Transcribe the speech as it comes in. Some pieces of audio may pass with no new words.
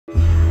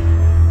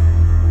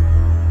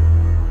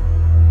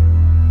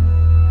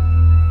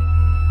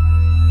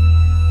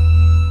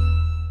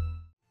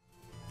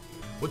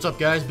What's up,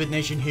 guys? Bit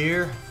Nation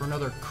here for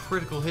another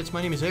Critical Hits.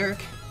 My name is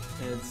Eric.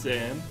 And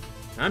Sam.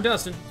 I'm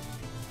Dustin.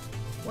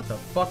 What the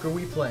fuck are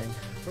we playing?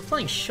 We're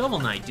playing Shovel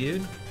Knight,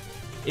 dude.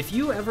 If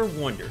you ever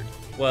wondered,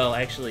 well,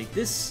 actually,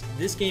 this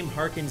game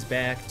harkens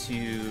back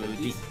to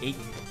the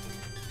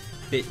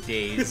 8-bit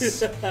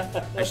days.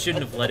 I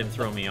shouldn't have let him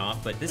throw me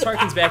off, but this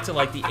harkens back to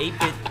like the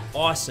 8-bit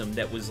awesome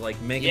that was like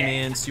Mega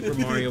Man, Super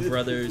Mario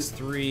Brothers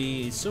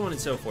 3, so on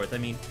and so forth. I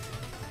mean,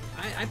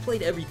 I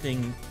played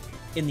everything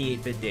in the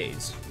 8-bit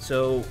days.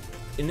 So,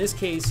 in this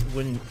case,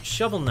 when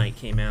Shovel Knight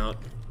came out,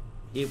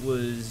 it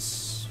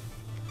was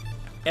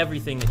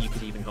everything that you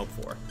could even hope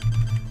for.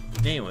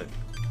 Anyway,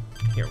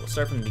 here, we'll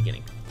start from the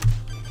beginning.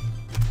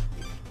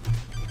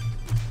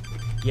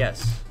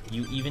 Yes,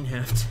 you even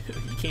have to,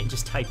 you can't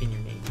just type in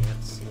your name, you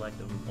have to select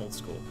them old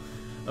school.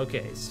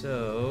 Okay,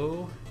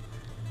 so...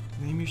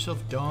 Name yourself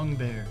Dong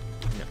Bear.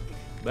 No.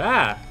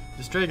 Ah!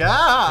 District,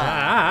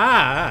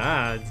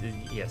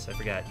 Yes, I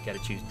forgot, you gotta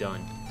choose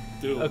done.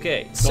 Dude,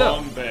 okay, so,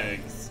 dong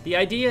bags. the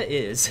idea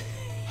is,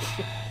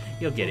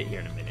 you'll get it here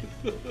in a minute.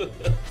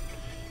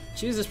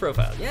 Choose this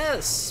profile.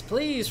 Yes,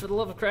 please, for the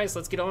love of Christ,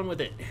 let's get on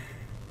with it.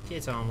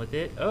 Get on with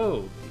it.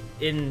 Oh,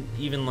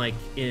 even like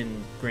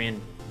in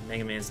grand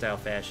Mega Man style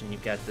fashion,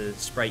 you've got the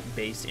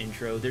sprite-based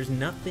intro. There's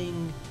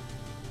nothing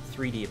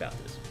 3D about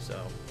this,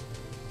 so.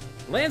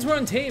 Lands were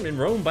untamed and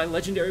roamed by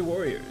legendary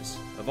warriors.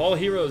 Of all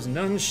heroes,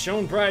 none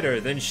shone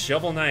brighter than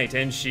Shovel Knight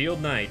and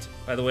Shield Knight.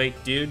 By the way,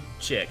 dude,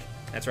 chick.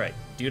 That's right.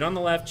 Dude on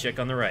the left, chick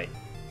on the right.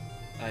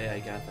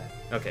 I got that.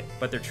 Okay,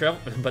 but their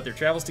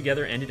travels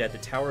together ended at the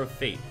Tower of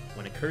Fate,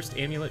 when a cursed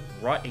amulet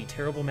wrought a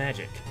terrible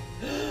magic.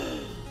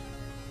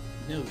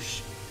 No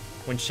shit.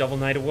 When Shovel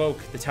Knight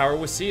awoke, the tower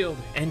was sealed,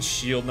 and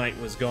Shield Knight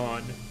was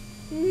gone.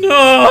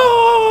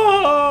 No!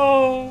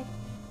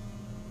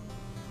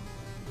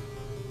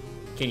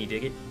 Can you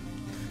dig it?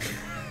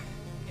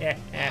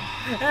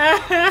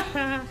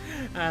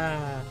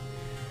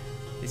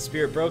 His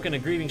spirit broken, a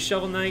grieving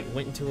Shovel Knight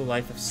went into a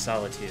life of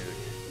solitude.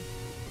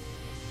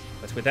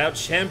 But without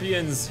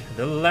champions,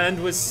 the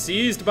land was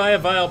seized by a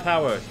vile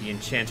power, the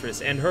Enchantress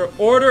and her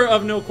Order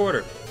of No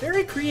Quarter.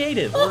 Very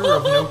creative. Order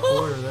of No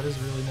Quarter, that is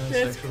really nice.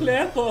 That's actually.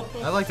 clever.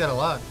 I like that a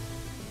lot.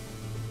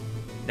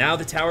 Now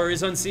the tower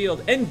is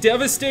unsealed, and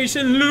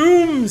devastation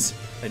looms!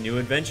 A new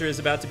adventure is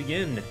about to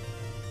begin.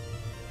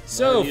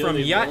 So, from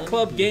Yacht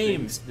Club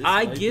Games,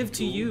 I give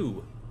to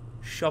you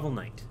Shovel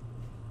Knight.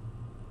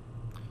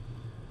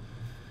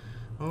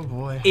 Oh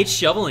boy. It's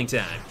shoveling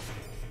time.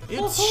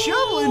 It's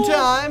shoveling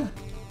time!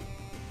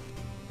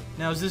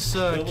 Now is this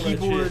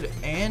keyboard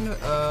and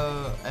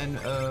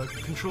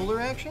controller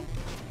action?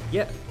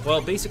 Yeah,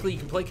 well, basically you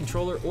can play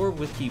controller or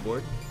with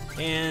keyboard,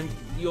 and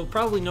you'll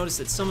probably notice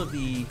that some of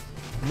the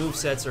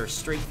movesets are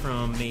straight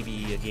from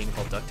maybe a game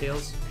called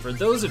DuckTales. For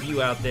those of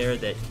you out there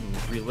that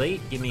can relate,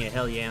 give me a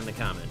hell yeah in the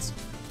comments.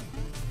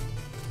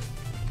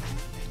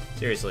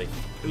 Seriously.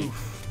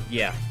 Oof.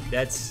 Yeah,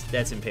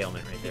 that's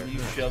impalement right there. Can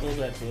you shovel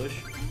that bush?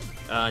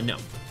 No.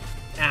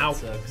 Ow,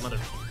 sucks. mother.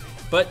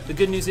 But the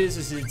good news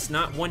is it's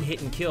not one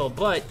hit and kill,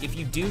 but if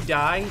you do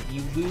die,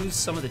 you lose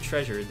some of the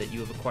treasure that you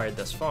have acquired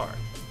thus far.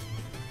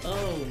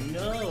 Oh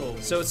no.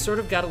 So it's sort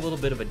of got a little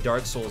bit of a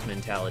Dark Souls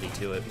mentality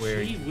to it,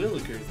 where Gee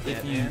willikers,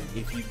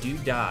 if you do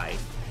die,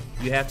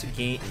 you have to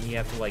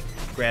like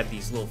grab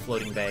these little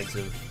floating bags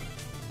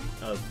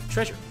of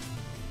treasure.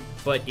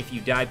 But if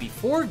you die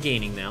before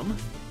gaining them,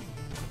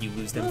 you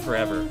lose them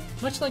forever.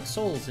 Much like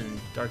Souls in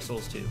Dark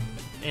Souls 2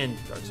 and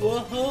Dark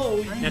Souls.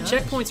 Whoa. Now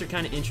checkpoints are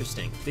kind of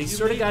interesting. They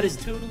sort of got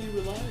totally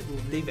reliable.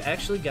 They've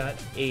actually got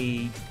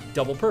a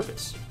double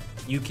purpose.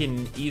 You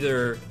can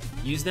either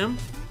use them,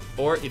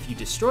 or if you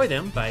destroy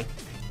them by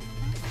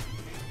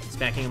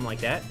smacking them like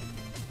that,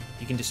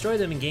 you can destroy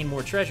them and gain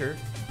more treasure,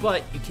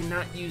 but you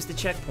cannot use the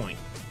checkpoint.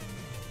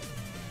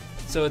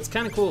 So it's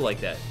kind of cool like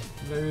that.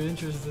 Very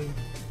interesting.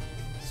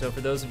 So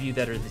for those of you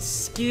that are the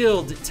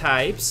skilled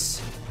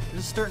types,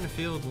 This is starting to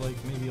feel like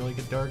maybe like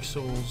a Dark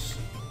Souls.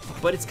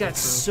 but it's got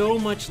so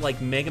much like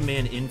Mega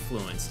Man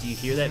influence. Do you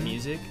hear that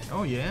music?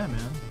 Oh yeah,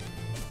 man.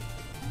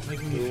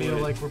 Making me feel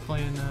like we're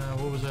playing,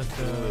 what was that,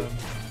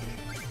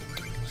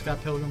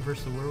 Scott Pilgrim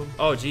vs. the World?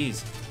 Oh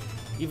geez,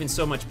 even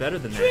so much better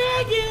than that.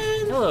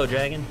 Dragon! Hello,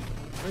 Dragon.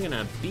 We're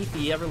gonna beat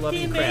the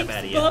ever-loving crap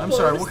out of you. I'm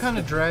sorry, what kind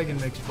of dragon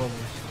makes bubbles?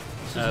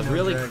 This A is no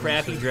really dragon,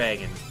 crappy so-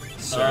 dragon.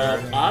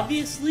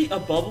 Obviously a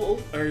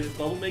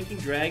bubble-making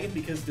dragon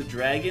because the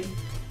dragon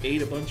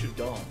ate a bunch of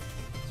dawn.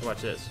 So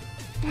watch this.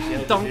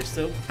 Donk.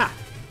 Ha!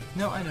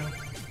 No, I know.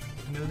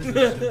 I know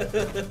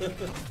that.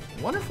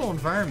 Wonderful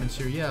environments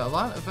here. Yeah, a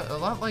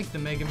lot like the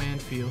Mega Man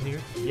feel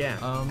here.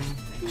 Yeah.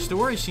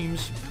 Story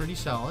seems pretty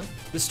solid.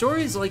 The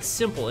story is like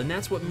simple, and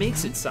that's what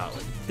makes it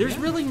solid. There's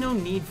really no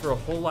need for a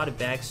whole lot of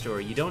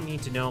backstory. You don't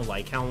need to know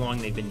like how long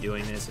they've been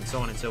doing this and so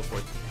on and so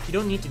forth. You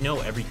don't need to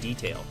know every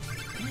detail.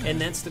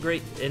 And that's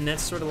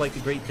sort of like the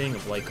great thing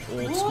of like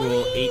old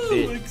school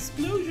 8-bit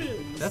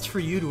explosions. That's for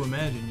you to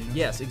imagine, you know.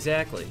 Yes,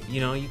 exactly. You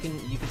know, you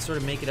can sort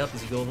of make it up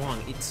as you go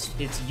along.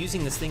 It's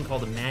using this thing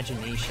called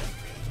imagination.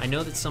 I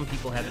know that some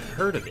people haven't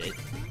heard of it,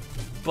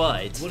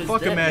 but What is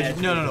Fuck that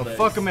imagine. No, magical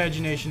fuck device?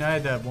 imagination. I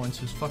had that once.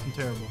 It was fucking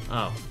terrible.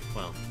 oh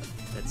well,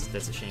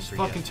 that's a shame It's for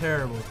fucking you.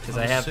 terrible. Because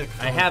I I was have sick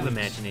for I like have weeks.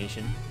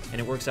 imagination, and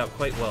it works out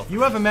quite well.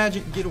 You have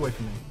imagine. Get away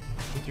from me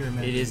with your It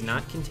imagination. is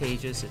not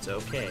contagious. It's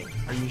okay.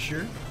 Are you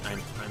sure? I'm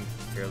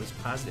fairly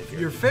positive here.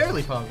 You're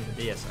fairly positive.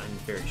 Yes, I'm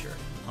very sure.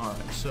 All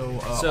right. So,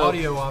 So-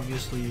 audio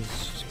obviously is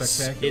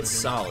spectacular. It's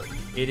solid.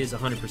 It is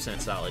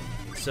 100% solid.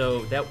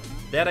 So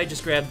that I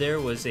just grabbed there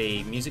was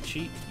a music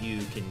sheet.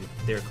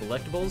 They're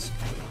collectibles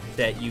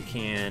that you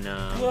can.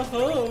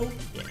 Whoa!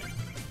 Yeah.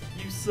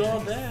 You saw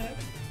that?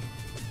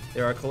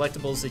 There are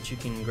collectibles that you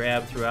can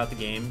grab throughout the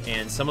game,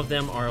 and some of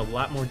them are a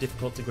lot more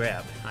difficult to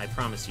grab. I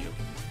promise you.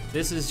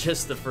 This is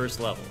just the first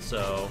level,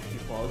 so You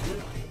paused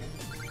it?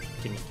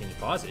 can you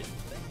pause it?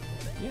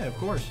 Yeah, of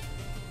course.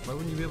 Why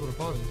wouldn't you be able to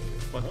pause it?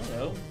 I don't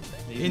know.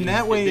 Maybe In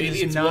that way, it maybe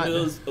is it's not- one of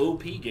those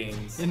OP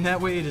games. In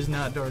that way, it is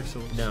not Dark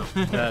Souls. No.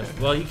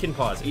 Well, you can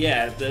pause it.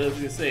 Yeah, I was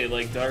gonna say,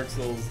 like Dark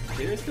Souls,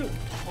 there's no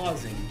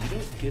pausing. You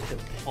don't get to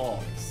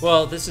pause.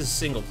 Well, this is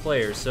single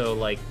player, so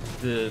like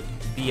the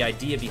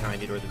idea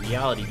behind it or the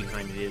reality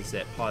behind it is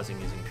that pausing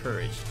is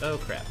encouraged. Oh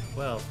crap.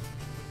 Well,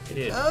 it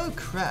is. Oh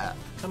crap!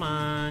 Come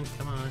on,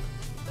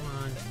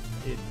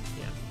 dude.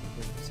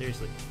 Yeah,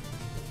 seriously.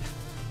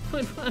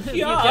 What are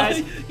you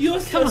guys? you're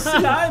so Come on.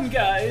 slime,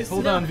 guys.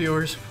 Hold on,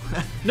 viewers.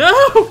 No!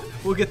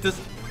 We'll get this.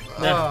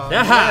 No. Oh, Nah.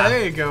 yeah,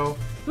 there you go.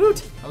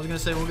 Hoot! I was gonna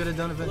say we'll get it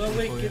done eventually. Well,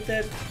 wait, for you. get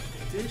that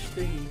dish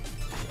thingy.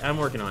 I'm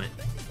working on it.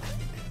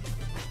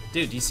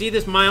 Dude, do you see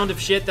this mound of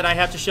shit that I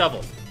have to shovel?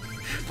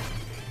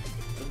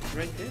 It's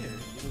right there. You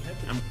don't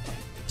have to. I'm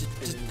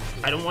just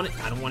I don't want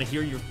to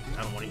hear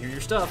your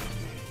stuff.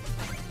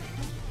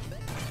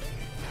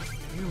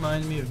 You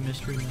remind me of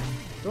Mystery Man,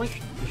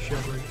 Doink. the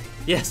shoveler.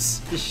 Yes,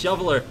 the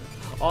shoveler.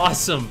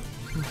 Awesome.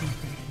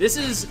 This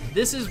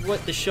is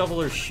what the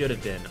shoveler should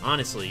have been,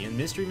 honestly. In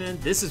Mystery Man,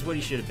 this is what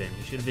he should have been.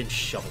 He should have been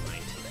Shovel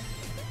Knight.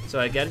 So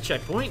I got a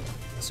checkpoint.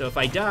 So if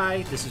I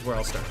die, this is where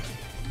I'll start.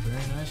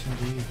 Very nice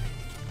indeed.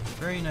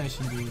 Very nice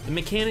indeed. The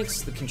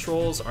mechanics, the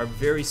controls are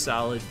very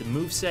solid. The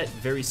moveset,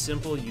 very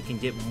simple. You can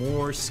get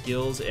more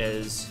skills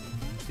as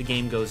the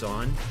game goes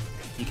on.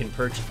 You can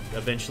purchase,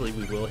 eventually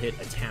we will hit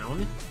a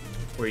town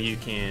where you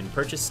can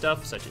purchase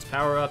stuff such as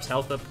power-ups,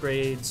 health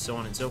upgrades, so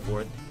on and so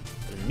forth.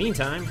 But in the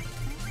meantime,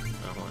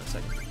 hold on a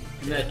second.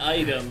 And that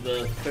item,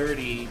 the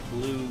 30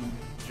 blue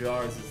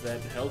jars, is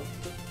that health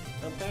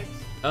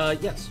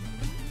packs? Yes.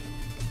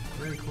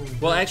 Very cool.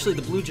 Well, actually,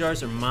 the blue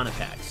jars are mana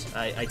packs.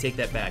 I take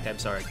that back. I'm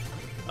sorry.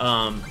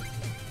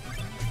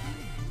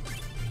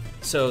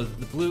 So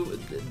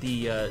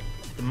the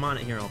mana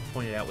here, I'll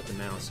point it out with the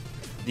mouse.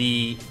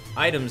 The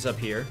items up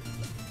here,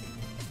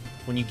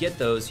 when you get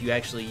those, you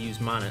actually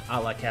use mana,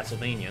 a la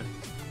Castlevania.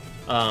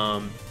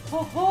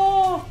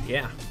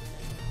 Yeah,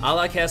 a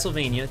la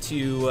Castlevania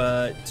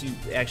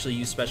to actually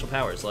use special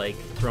powers like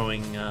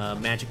throwing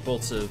magic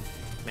bolts of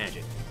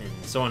magic and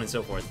so on and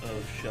so forth.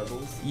 Oh,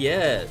 shovels?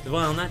 Yeah,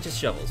 well, not just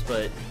shovels,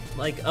 but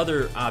like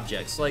other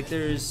objects. Like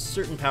there's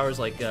certain powers,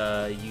 like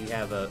you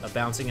have a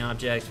bouncing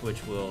object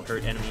which will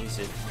hurt enemies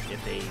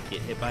if they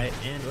get hit by it,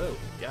 and oh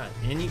god,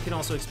 and you can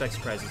also expect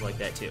surprises like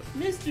that too.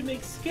 Mr.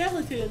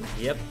 McSkeleton!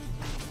 Yep.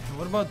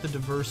 What about the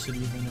diversity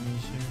of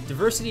enemies here?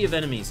 Diversity of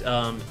enemies.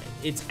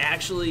 It's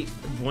actually,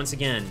 once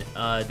again,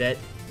 that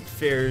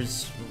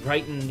fares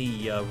right in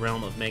the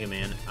realm of Mega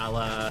Man. A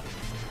la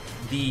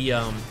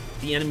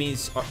the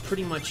enemies are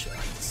pretty much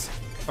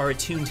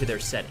attuned to their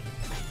setting.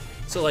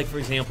 So, like for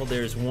example,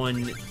 there's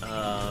one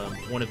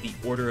of the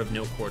Order of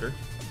No Quarter,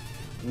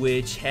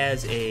 which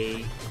has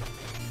a.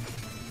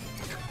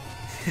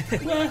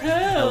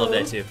 I love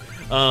that too.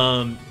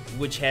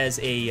 Which has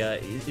a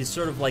is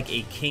sort of like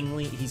a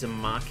kingly. He's a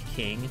mock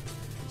king.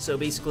 So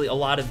basically, a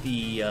lot of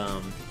the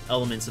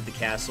elements of the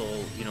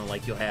castle, you know,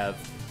 like you'll have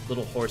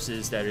little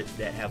horses that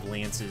have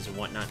lances and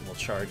whatnot, and will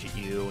charge at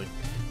you. And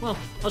well,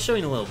 I'll show you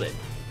in a little bit.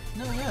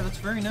 No, yeah, that's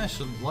very nice.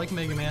 So, like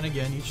Mega Man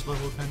again, each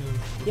level kind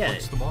of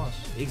reflects the boss.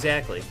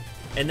 Exactly,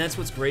 and that's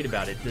what's great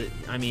about it.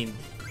 I mean,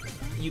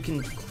 you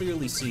can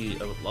clearly see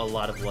a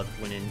lot of luck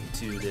went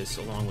into this,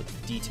 along with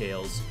the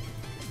details,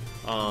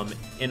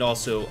 and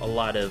also a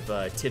lot of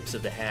tips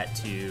of the hat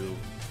to,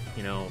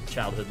 you know,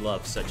 childhood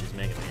love such as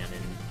Mega Man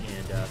and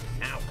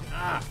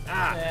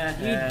ow,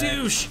 you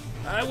douche!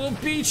 I will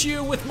beat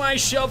you with my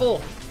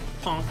shovel.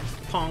 Ponk,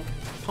 ponk,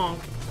 ponk,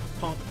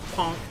 ponk,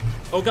 ponk.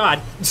 Oh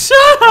god.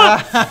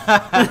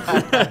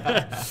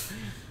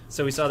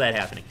 So we saw that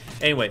happening.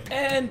 Anyway.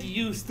 And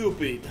you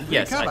stupid.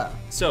 Yes.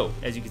 So,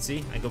 as you can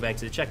see, I go back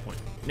to the checkpoint.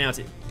 Now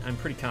I'm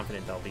pretty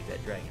confident I'll beat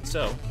that dragon.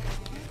 So,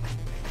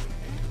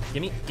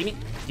 gimme.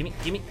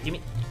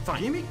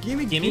 Fine.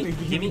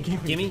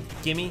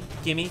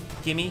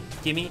 Gimme.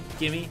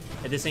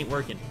 This ain't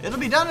working. It'll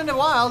be done in a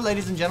while,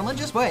 ladies and gentlemen.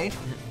 Just wait.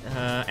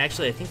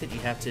 Actually, I think that you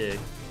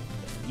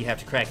have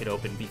to crack it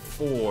open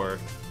before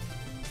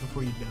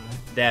you die.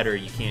 that, or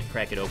you can't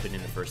crack it open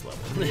in the first level.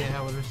 Yeah,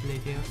 how would I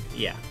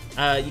Yeah.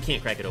 You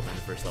can't crack it open in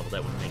the first level.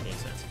 That wouldn't make any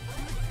sense.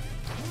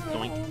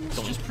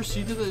 Let's just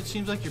proceed to the. It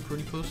seems like you're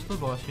pretty close to the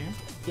boss here.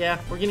 Yeah,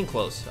 we're getting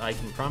close. I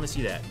can promise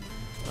you that.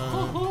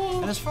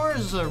 And as far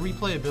as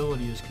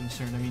replayability is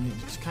concerned, I mean,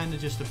 it's kind of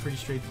just a pretty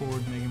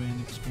straightforward Mega Man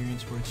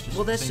experience where it's just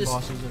Well, the that's same just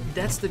bosses.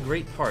 that's the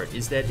great part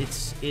is that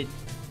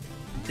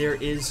there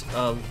is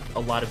a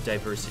lot of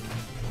diversity.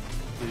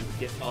 Dude,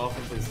 get off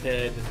of his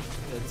head.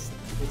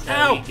 That's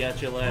how he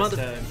got you last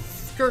time.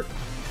 Skirt.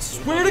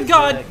 Swear to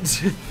God.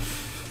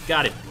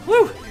 Got it.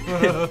 Woo.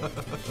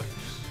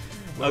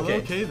 Well,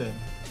 okay then.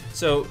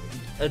 So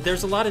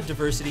there's a lot of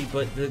diversity,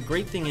 but the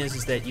great thing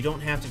is that you don't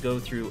have to go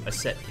through a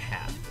set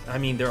path. I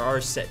mean, there are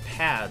set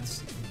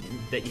paths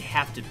that you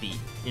have to beat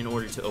in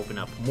order to open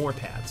up more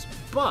paths,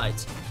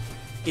 but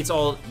it's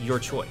all your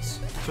choice.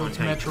 So it's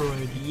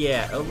Metroid.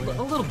 Yeah, a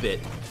little bit.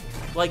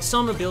 Like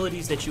some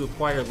abilities that you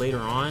acquire later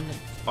on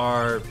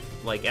are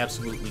like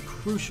absolutely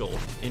crucial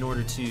in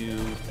order to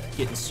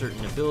get in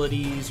certain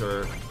abilities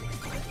or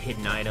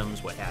hidden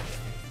items, what have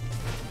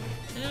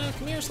you.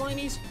 Come here,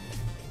 Slimies.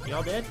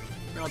 Y'all dead?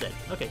 You're all dead.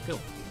 Okay, cool.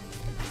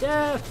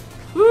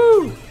 Death!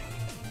 Woo!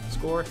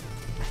 Score.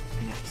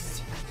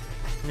 Nice.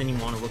 And then you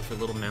want to look for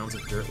little mounds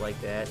of dirt like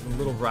that, and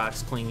little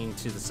rocks clinging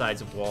to the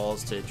sides of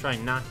walls to try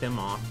and knock them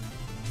off.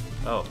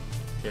 Oh,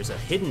 there's a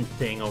hidden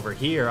thing over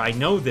here. I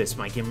know this.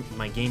 My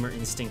gamer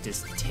instinct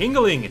is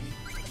tingling.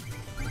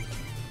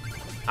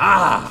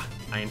 Ah!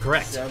 I am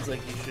correct. Sounds like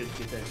you should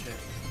get that check.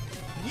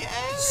 Yeah!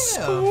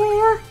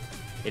 Score!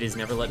 It has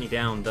never let me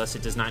down, thus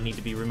it does not need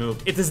to be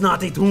removed. It is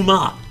not a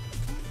tumor!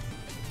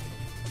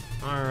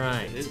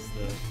 Alright. It is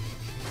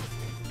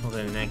though. Well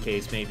then in that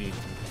case, maybe it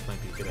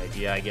might be a good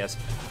idea, I guess.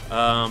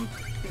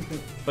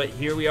 But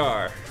here we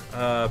are.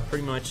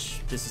 Pretty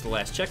much, this is the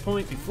last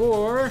checkpoint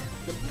before...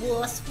 The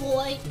boss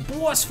fight.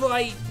 Boss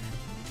fight!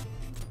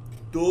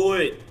 Do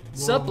it!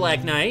 Sup,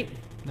 Black Knight?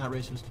 Not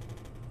racist.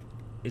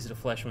 Is it a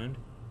flesh wound?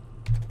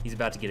 He's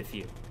about to get a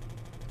few.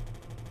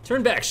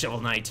 Turn back,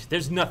 Shovel Knight.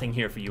 There's nothing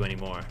here for you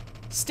anymore.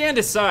 Stand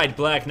aside,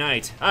 Black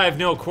Knight. I have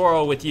no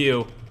quarrel with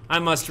you. I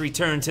must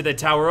return to the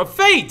Tower of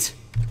Fate!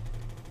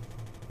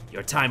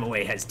 Your time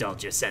away has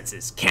dulled your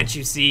senses. Can't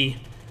you see?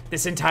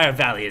 This entire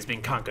valley has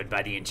been conquered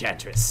by the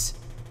Enchantress.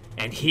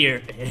 And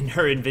here, and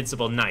her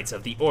invincible knights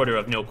of the Order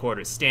of No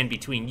Quarters stand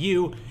between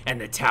you and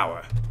the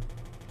tower.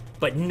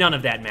 But none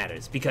of that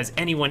matters, because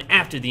anyone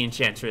after the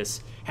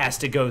Enchantress has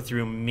to go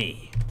through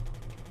me.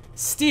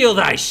 Steal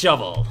thy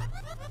shovel!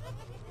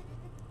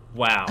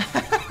 Wow.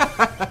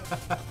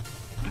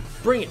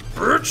 Bring it,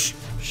 birch!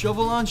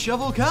 Shovel on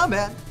shovel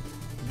combat.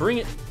 Bring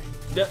it.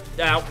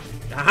 Out.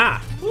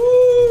 Aha!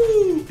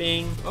 Woo!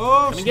 Bing.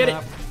 Oh, Come and snap. get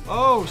it.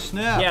 Oh,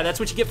 snap. Yeah, that's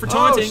what you get for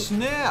taunting. Oh,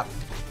 snap.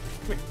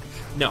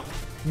 No.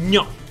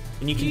 No.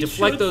 And you can You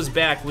deflect should- those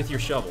back with your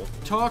shovel.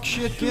 Talk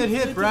shit, get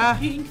hit, Shoot brah.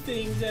 the pink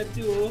things that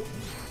do.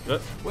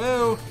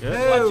 Whoa. Yeah.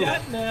 Whoa. Watch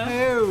out now.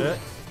 Whoa. Yeah.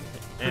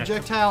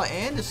 Projectile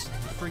and a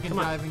freaking Come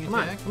on. diving Come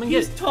on. attack. Come and get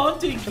He's it.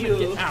 taunting Come you.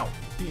 and get out.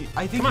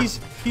 I think Come on.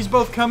 he's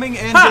both coming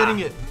and Ha! getting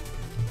it.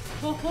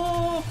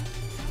 Oh,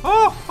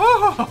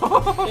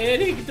 Oh.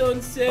 Eric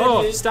done said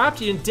Oh, it.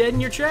 stopped you dead in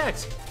your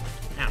tracks.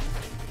 Ow.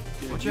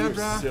 Dude, Watch you're out,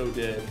 brah. so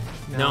dead.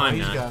 No, I'm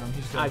he's not. got him.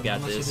 He's got I've him. got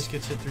Unless this. he just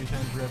gets hit 3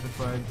 times rapid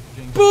fire.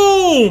 Jinx.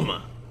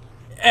 Boom!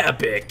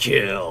 Epic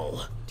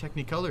kill.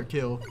 Technicolor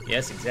kill.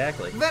 Yes,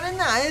 exactly. Very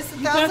nice.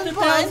 You got the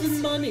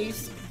 1,000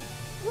 monies.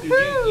 Dude,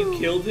 you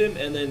killed him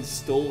and then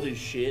stole his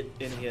shit,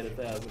 and he had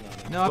 1,000 on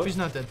it. Nope, he's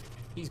not dead.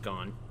 He's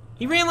gone.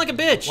 He ran like a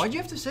bitch. Why'd you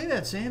have to say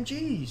that, Sam?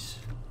 Jeez.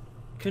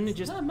 Couldn't have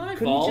just not my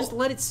couldn't fault. you just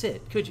let it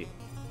sit, could you?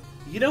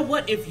 You know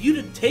what? If you'd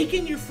have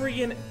taken your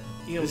friggin'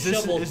 Is this-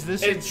 shovel is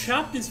this and a-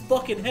 chopped his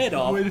fucking head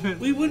off, Wait a minute.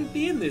 we wouldn't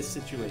be in this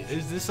situation.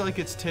 Is this like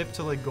its tip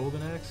to like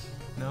Golden Axe?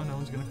 No, no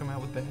one's gonna come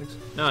out with bags.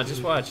 No,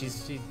 just watch.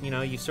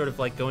 You sort of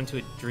like go into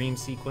a dream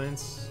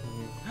sequence.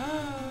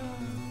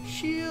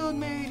 Shield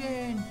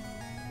Maiden.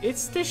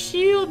 It's the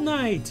Shield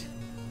Knight.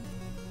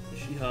 Is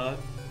she hot?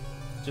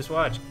 Just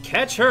watch.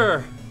 Catch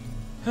her.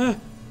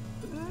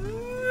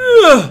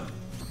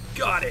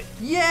 Got it.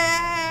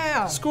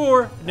 Yeah.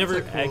 Score. Never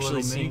That's a cool actually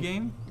little seen.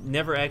 minigame.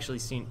 Never actually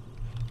seen.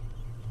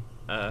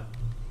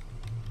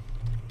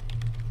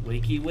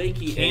 Wakey,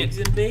 wakey, Can't. eggs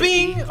and bacon.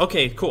 Bing.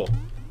 Okay, cool.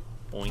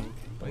 Boing.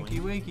 boing, Wakey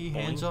wakey, boing.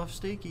 hands off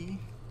Stakey.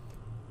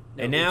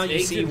 No, And now it's you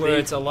eggs see and where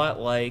bacon. it's a lot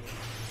like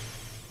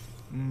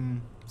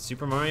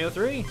Super Mario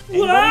 3.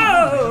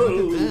 Whoa!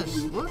 Look at this.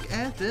 Look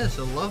at this.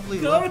 A lovely,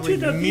 Go lovely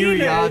to the myriad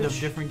village. of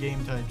different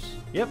game types.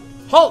 Yep.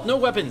 Halt! No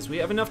weapons. We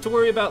have enough to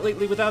worry about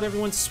lately without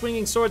everyone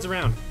swinging swords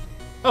around.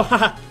 Oh,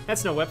 haha.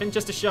 That's no weapon,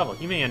 just a shovel.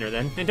 You may enter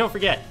then. And don't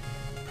forget,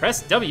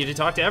 press W to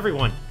talk to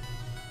everyone.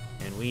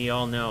 And we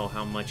all know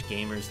how much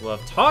gamers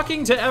love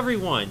talking to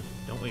everyone.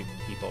 Don't we,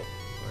 people?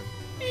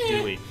 Or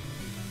do we?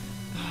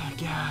 Oh,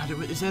 God,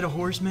 is that a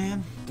horse, man?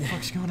 What the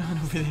fuck's going on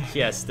over there?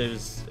 Yes,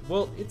 there's...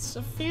 Well, it's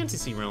a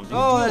fantasy realm, dude.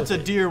 Oh, Deal that's with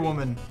a it. deer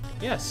woman.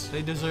 Yes.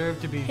 They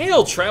deserve to be.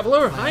 Hail,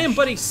 traveler! I am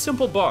but a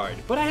simple bard,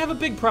 but I have a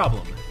big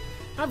problem.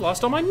 I've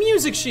lost all my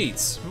music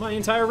sheets. My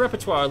entire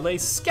repertoire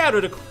lays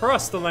scattered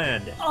across the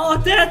land. Oh,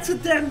 that's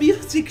what that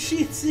music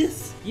sheet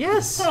is.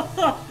 Yes.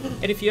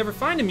 And if you ever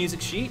find a music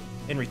sheet,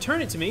 and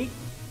return it to me,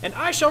 and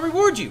I shall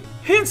reward you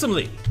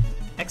handsomely.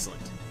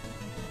 Excellent.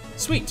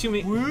 Sweet, 2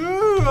 me.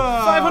 Woo!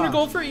 500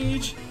 gold for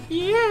each.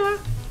 Yeah.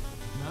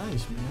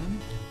 Nice, man.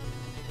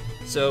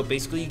 So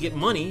basically, you get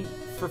money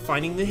for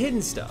finding the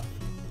hidden stuff.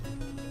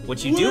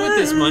 What you do with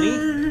this money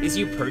is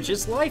you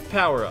purchase life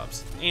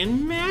power-ups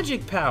and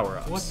magic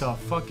power-ups. What the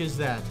fuck is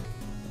that?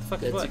 Fuck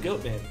is That's what? a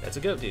goat, man. That's a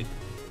goat, dude.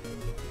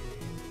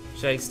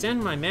 Should I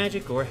extend my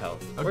magic or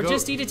health? A Or goat-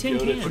 just eat a tin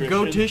goat can? attrition.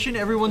 Goatician?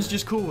 Everyone's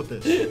just cool with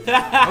this.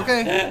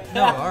 Okay.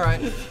 No,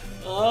 alright.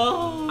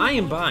 Oh. I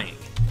am buying.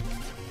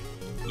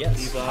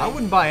 Yes. I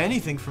wouldn't buy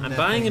anything from I'm that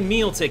buying a thing.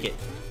 meal ticket.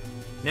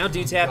 Now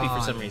dude's happy for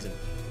God. some reason.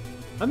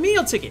 A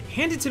meal ticket!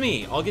 Hand it to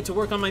me! I'll get to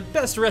work on my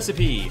best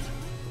recipe!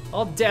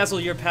 I'll dazzle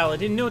your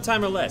palate in no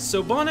time or less,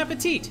 so bon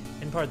appetit!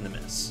 And pardon the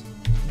mess.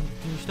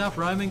 Can you stop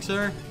rhyming,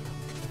 sir?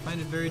 I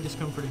find it very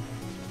discomforting.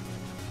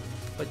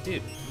 But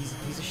dude,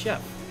 he's a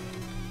chef.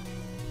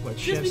 What,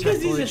 Just chefs because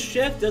have to, he's a like,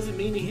 chef doesn't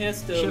mean he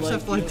has to. chefs like,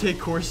 have to like you know- take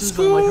courses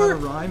on like how to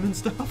rhyme and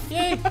stuff?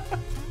 Yay!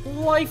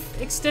 Life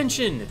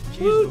extension! Jeez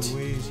Woot!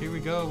 Louise, here we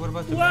go. What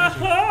about the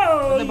magic?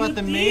 Wow! What about you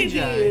the did magi?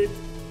 it.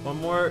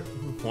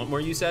 Want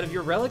more use out of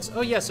your relics?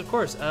 Oh yes, of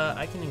course.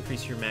 I can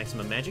increase your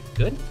maximum magic.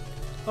 Good.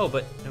 Oh,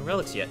 but no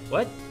relics yet.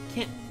 What?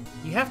 Can't.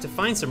 You have to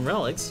find some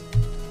relics.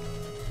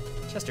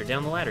 Chester,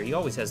 down the ladder. He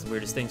always has the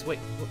weirdest things. Wait,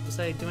 what was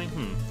I doing?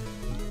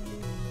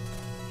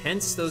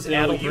 Hence those So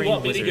addle you brain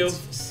want me to go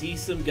wizards. see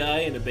some guy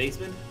in a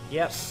basement?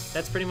 Yep,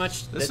 that's pretty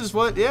much. This is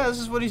what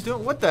he's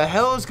doing. What the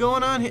hell is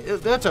going on?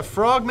 That's a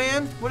frog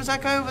man? What is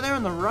that guy over there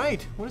on the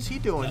right? What is he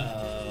doing?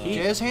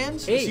 Jazz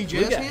hands? Hey, is he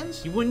jazz look at-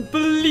 hands? You wouldn't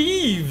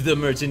believe the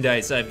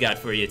merchandise I've got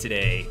for you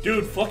today.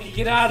 Dude, fucking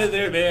get out of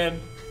there, man.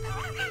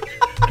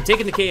 I'm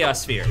taking the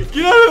Chaos Sphere.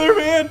 Get out of there,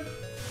 man!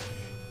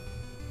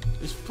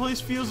 This place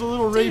feels a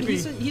little Dude,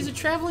 rapey. he's a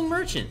traveling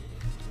merchant.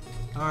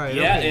 Alright,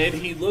 Yeah, okay. and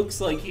he looks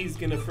like he's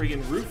gonna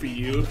friggin' roofie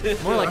you.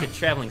 More like a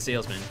traveling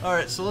salesman.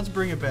 Alright, so let's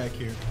bring it back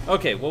here.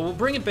 Okay, well we'll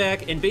bring it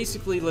back, and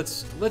basically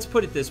let's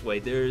put it this way: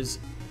 there's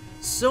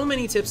so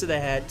many tips of the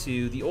hat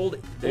to the old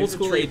There's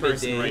school a tree 8-bit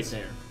person right days.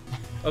 there.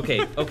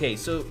 Okay,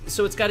 so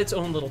it's got its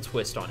own little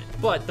twist on it.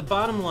 But the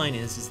bottom line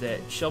is that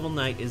Shovel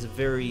Knight is a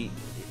very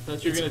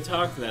Thought you were gonna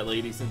talk to that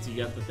lady since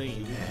you got the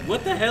thing.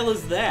 What the hell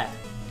is that?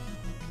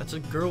 That's a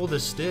girl with a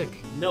stick.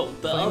 No,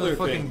 the Playing other with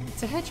fucking thing.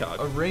 it's a hedgehog.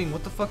 a ring.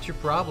 What the fuck's your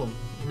problem?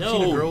 You No,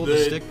 seen a girl with a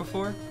the- stick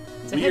before?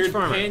 It's a hedge Weird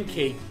farmer.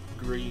 pancake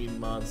green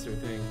monster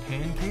thing.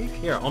 Pancake?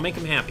 Here, I'll make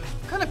him happy.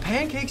 What kind of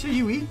pancakes are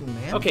you eating,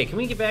 man? Okay, can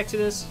we get back to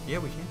this? Yeah,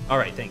 we can. All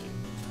right, thank you.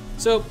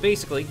 So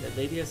basically, That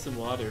lady has some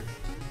water.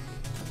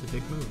 That's a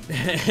dick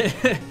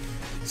move.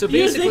 so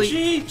Music basically,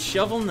 sheet!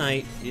 Shovel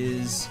Knight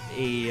is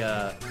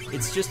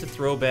it's just a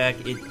throwback.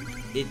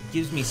 It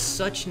gives me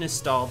such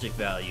nostalgic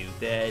value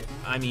that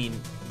I mean,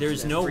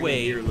 there's That no friggin'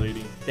 way deer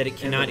lady. that it And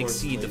cannot the horse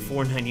exceed the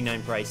lady.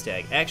 $4.99 price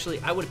tag.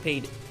 Actually, I would have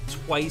paid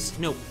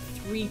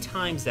 3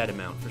 times that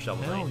amount for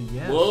Shovel Hell Knight.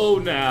 yes. Whoa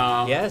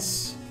now.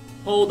 Yes,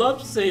 Hold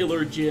up,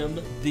 Sailor Jim.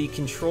 the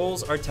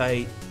controls are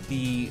tight.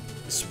 The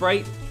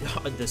sprite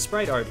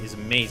art is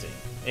amazing,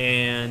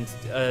 and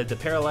the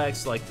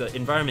parallax, like the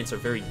environments, are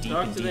very deep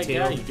Talk and to that guy.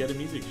 detailed. You got a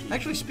music sheet.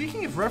 Actually,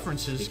 speaking of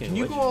references, Speaking can of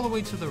you which- go all the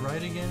way to the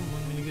right again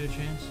when you get a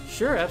chance?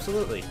 Sure,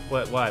 absolutely.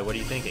 What? Why? What are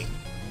you thinking?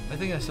 I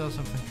think I saw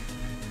something.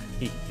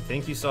 You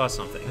think you saw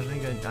something? I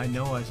think I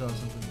know I saw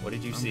something. What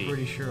did you I'm see?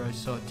 pretty sure I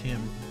saw Tim.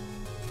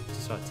 You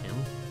saw Tim?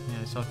 Yeah,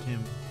 I saw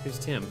Tim. Who's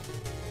Tim?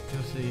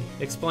 You'll see.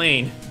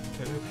 Explain.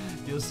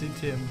 You'll see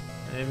Tim.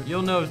 I'm-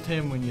 You'll know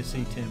Tim when you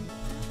see Tim.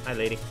 Hi,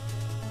 lady.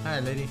 Hi,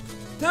 lady.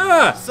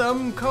 Ah!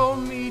 Some call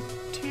me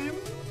Tim.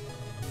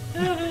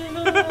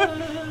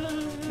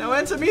 Now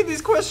answer me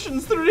these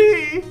questions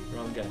 3.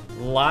 Wrong guy.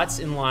 Lots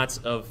and lots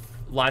of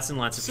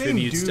Same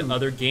tributes dude. to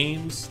other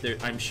games.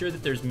 I'm sure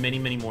that there's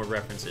many more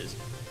references.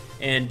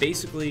 And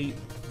basically,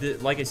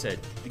 like I said,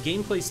 the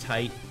gameplay's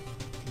tight.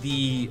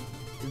 The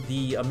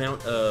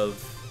amount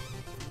of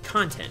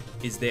content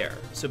is there.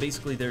 So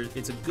basically,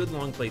 it's a good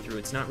long playthrough.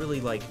 It's not really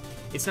like,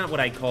 it's not what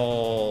I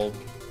call,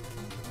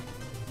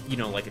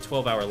 like a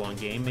 12-hour long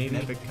game maybe.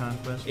 An epic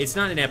conquest. It's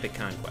not an epic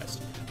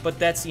conquest, but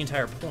that's the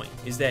entire point,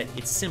 is that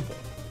it's simple.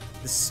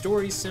 The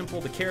story's simple,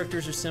 the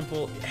characters are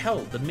simple. Hell,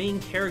 the main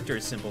character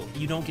is simple.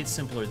 You don't get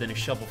simpler than a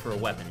shovel for a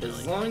weapon, As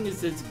really. long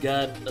as it's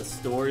got a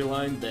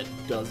storyline that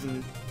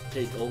doesn't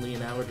take only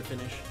an hour to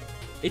finish.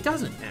 It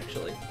doesn't,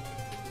 actually.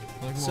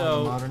 Like more So-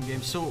 of the modern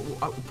games. So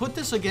put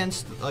this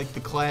against like the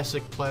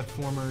classic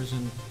platformers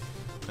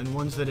and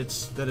ones that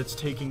it's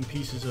taking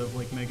pieces of,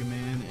 like Mega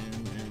Man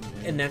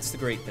And that's the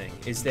great thing,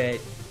 is that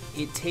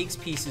it takes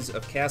pieces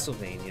of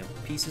Castlevania,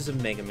 pieces of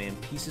Mega Man,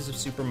 pieces of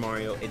Super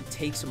Mario, and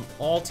takes them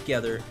all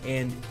together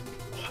and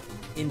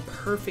in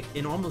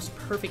almost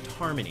perfect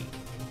harmony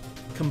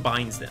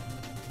combines them.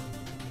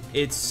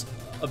 It's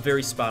a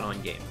very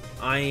spot-on game.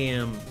 I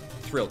am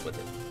thrilled with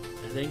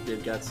it. I think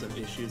they've got some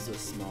issues of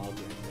smog right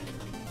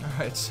there. All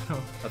right, so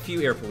A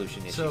few air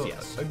pollution issues, so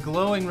yes. a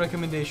glowing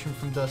recommendation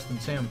from Dustin.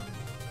 Sam.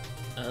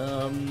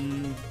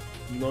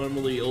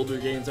 Normally older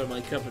games are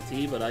my cup of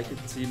tea, but I could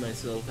see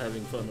myself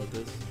having fun with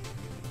this.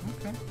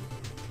 Okay.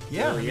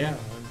 Yeah. So, I mean, yeah.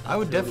 I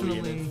would totally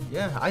in definitely. it.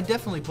 Yeah, I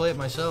definitely play it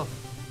myself.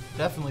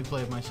 definitely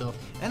play it myself,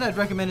 and I'd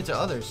recommend it to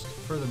others.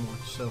 Furthermore,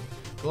 so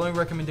glowing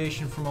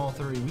recommendation from all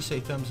three. We say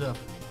thumbs up.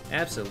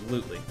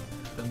 Absolutely.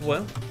 Thumbs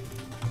Well,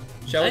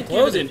 shall we I'd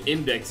close give it? it an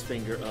index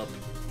finger up.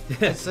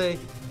 I'd say,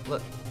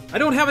 I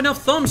don't have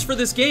enough thumbs for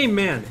this game,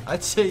 man.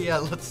 yeah.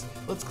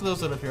 Let's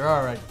close it up here.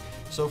 All right.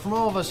 So from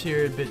all of us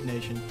here at Bit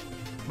Nation,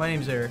 my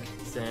name's Eric.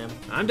 Sam.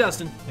 I'm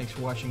Dustin. Thanks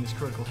for watching this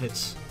Critical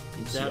Hits.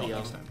 Peace See you out, all y'all.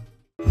 next time.